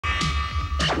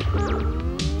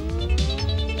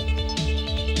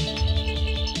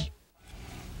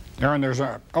Aaron, there's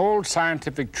an old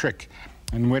scientific trick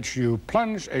in which you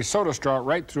plunge a soda straw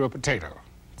right through a potato.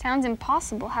 Sounds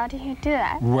impossible. How do you do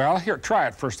that? Well, here, try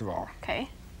it first of all. Okay.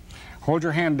 Hold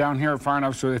your hand down here far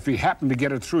enough so if you happen to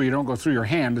get it through, you don't go through your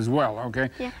hand as well, okay?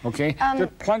 Yeah. Okay?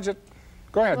 Just plunge it.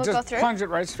 Go ahead, just go plunge it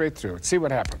right straight through. See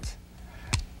what happens.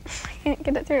 I can't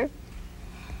get it through.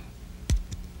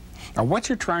 Now, what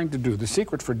you're trying to do, the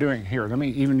secret for doing here, let me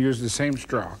even use the same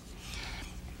straw,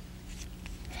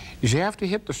 is you have to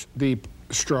hit the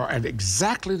straw at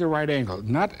exactly the right angle,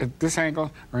 not at this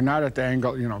angle or not at the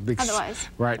angle, you know, because, otherwise.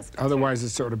 right, otherwise it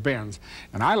sort of bends.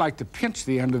 And I like to pinch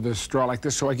the end of the straw like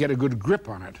this so I get a good grip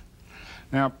on it.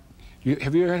 Now,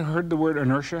 have you ever heard the word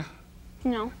inertia?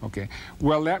 No. Okay.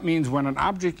 Well, that means when an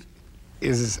object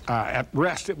is at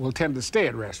rest, it will tend to stay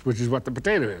at rest, which is what the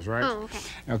potato is, right? Oh, okay.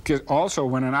 Okay. Also,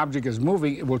 when an object is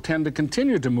moving, it will tend to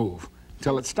continue to move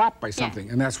until it's stopped by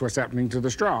something, and that's what's happening to the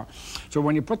straw. So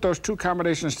when you put those two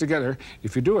combinations together,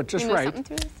 if you do it just right,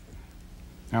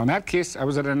 now in that case, I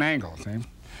was at an angle, see?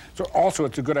 So also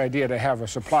it's a good idea to have a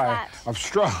supply of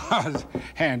straws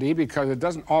handy because it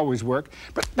doesn't always work,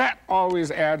 but that always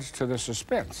adds to the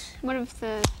suspense. What if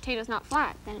the potato's not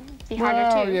flat? Then it'd be harder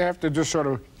Well, to... you have to just sort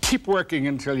of keep working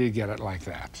until you get it like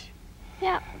that.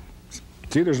 Yeah.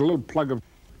 See, there's a little plug of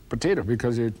potato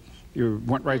because you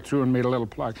went right through and made a little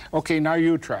plug. Okay, now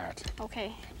you try it.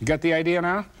 Okay. You got the idea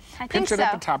now? I think Pinch it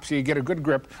at the top so you get a good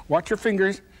grip. Watch your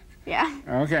fingers. Yeah.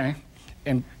 Okay.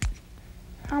 And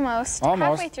almost.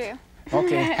 Almost. Halfway through.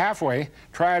 Okay, halfway.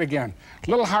 Try it again. A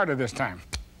little harder this time.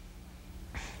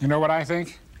 You know what I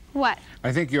think? What?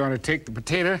 I think you ought to take the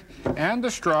potato and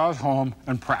the straws home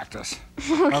and practice.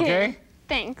 Okay? Okay?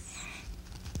 Thanks.